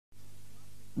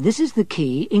This is the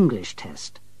key English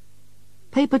test.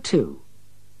 Paper 2.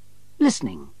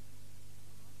 Listening.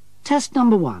 Test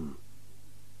number 1.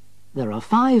 There are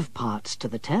 5 parts to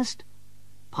the test.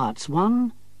 Parts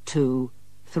 1, 2,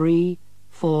 3,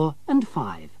 4 and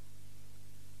 5.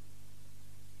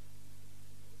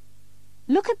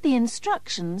 Look at the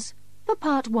instructions for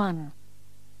Part 1.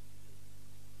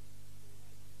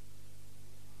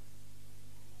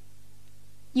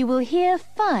 You will hear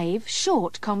 5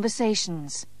 short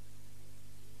conversations.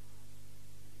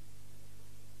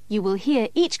 You will hear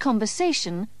each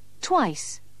conversation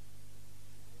twice.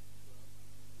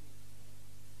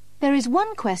 There is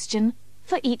 1 question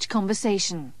for each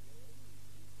conversation.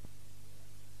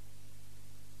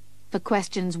 For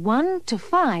questions 1 to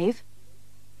 5,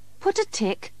 put a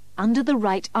tick under the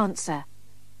right answer.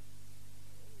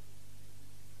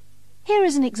 Here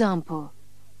is an example.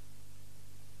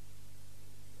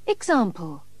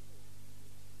 Example.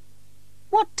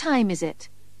 What time is it?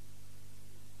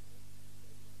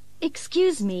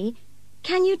 Excuse me,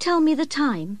 can you tell me the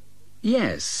time?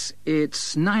 Yes,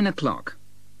 it's 9 o'clock.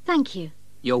 Thank you.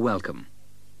 You're welcome.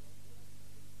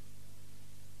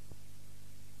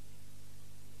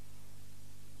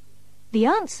 The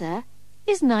answer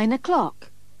is 9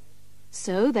 o'clock.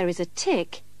 So there is a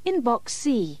tick in box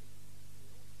C.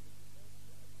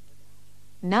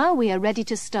 Now we are ready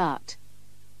to start.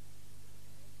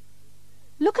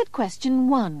 Look at question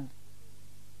 1.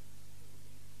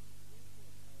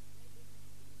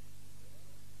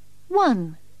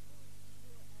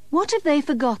 What have they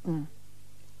forgotten?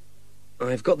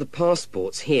 I've got the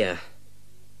passports here.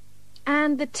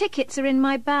 And the tickets are in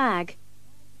my bag.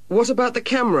 What about the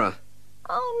camera?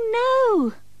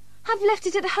 Oh no! I've left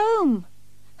it at home.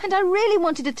 And I really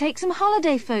wanted to take some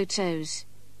holiday photos.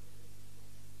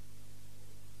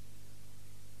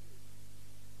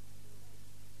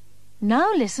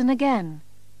 Now listen again.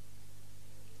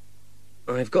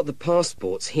 I've got the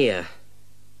passports here.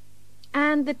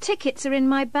 And the tickets are in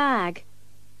my bag.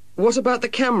 What about the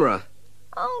camera?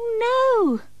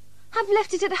 Oh no! I've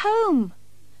left it at home.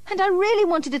 And I really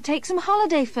wanted to take some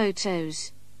holiday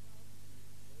photos.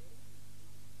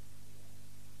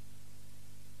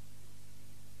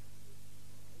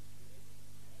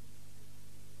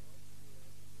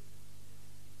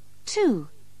 Two.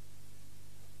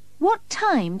 What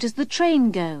time does the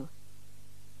train go?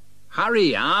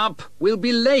 Hurry up! We'll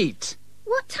be late.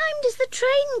 What time does the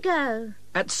train go?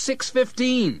 At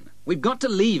 6:15. We've got to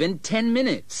leave in 10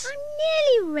 minutes. I'm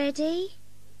nearly ready.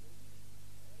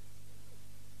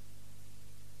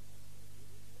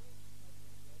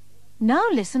 Now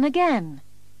listen again.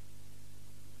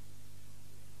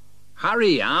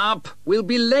 Hurry up! We'll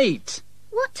be late.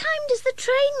 What time does the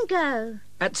train go?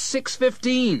 At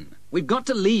 6:15. We've got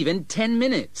to leave in 10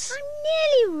 minutes.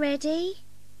 I'm nearly ready.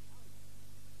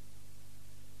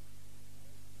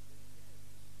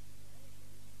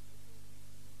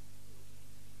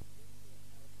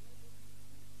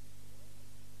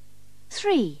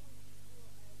 Three.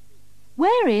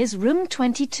 Where is room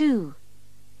 22?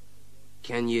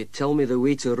 Can you tell me the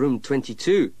way to room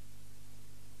 22?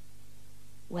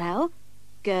 Well,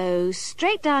 go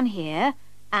straight down here,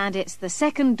 and it's the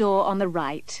second door on the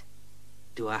right.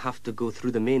 Do I have to go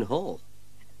through the main hall?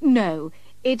 No,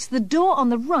 it's the door on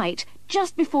the right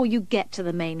just before you get to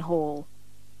the main hall.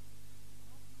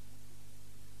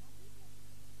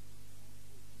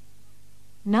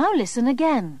 Now listen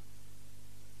again.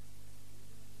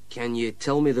 Can you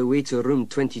tell me the way to room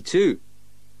 22?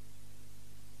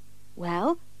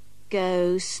 Well,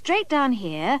 go straight down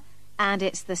here, and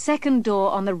it's the second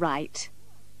door on the right.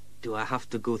 Do I have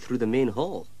to go through the main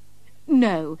hall?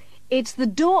 No, it's the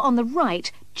door on the right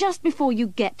just before you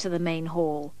get to the main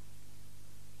hall.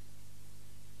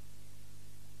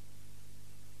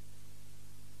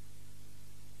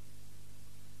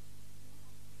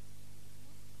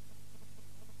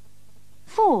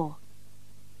 Four.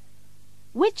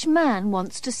 Which man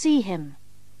wants to see him?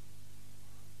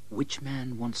 Which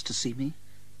man wants to see me?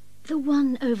 The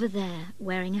one over there,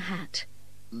 wearing a hat.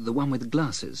 The one with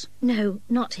glasses? No,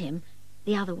 not him.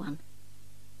 The other one.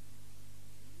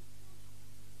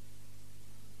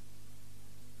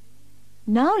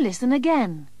 Now listen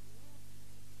again.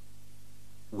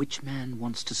 Which man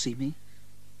wants to see me?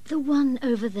 The one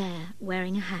over there,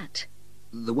 wearing a hat.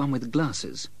 The one with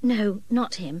glasses? No,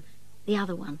 not him. The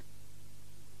other one.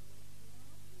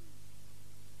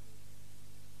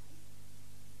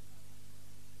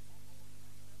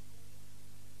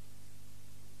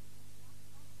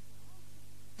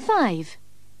 Five.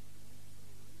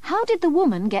 How did the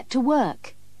woman get to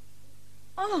work?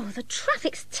 Oh, the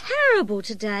traffic's terrible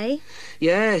today.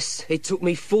 Yes, it took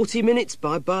me 40 minutes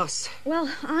by bus.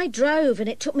 Well, I drove and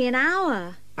it took me an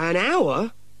hour. An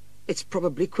hour? It's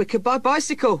probably quicker by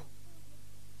bicycle.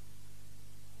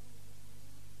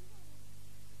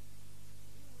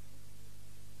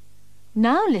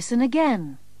 Now listen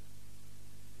again.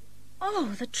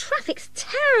 Oh, the traffic's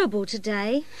terrible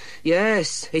today.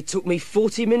 Yes, it took me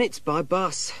 40 minutes by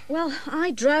bus. Well, I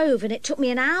drove and it took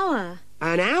me an hour.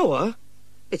 An hour?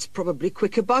 It's probably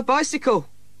quicker by bicycle.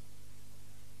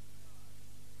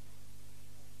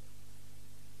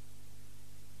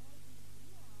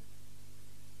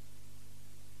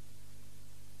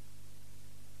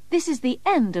 This is the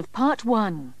end of part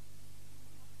 1.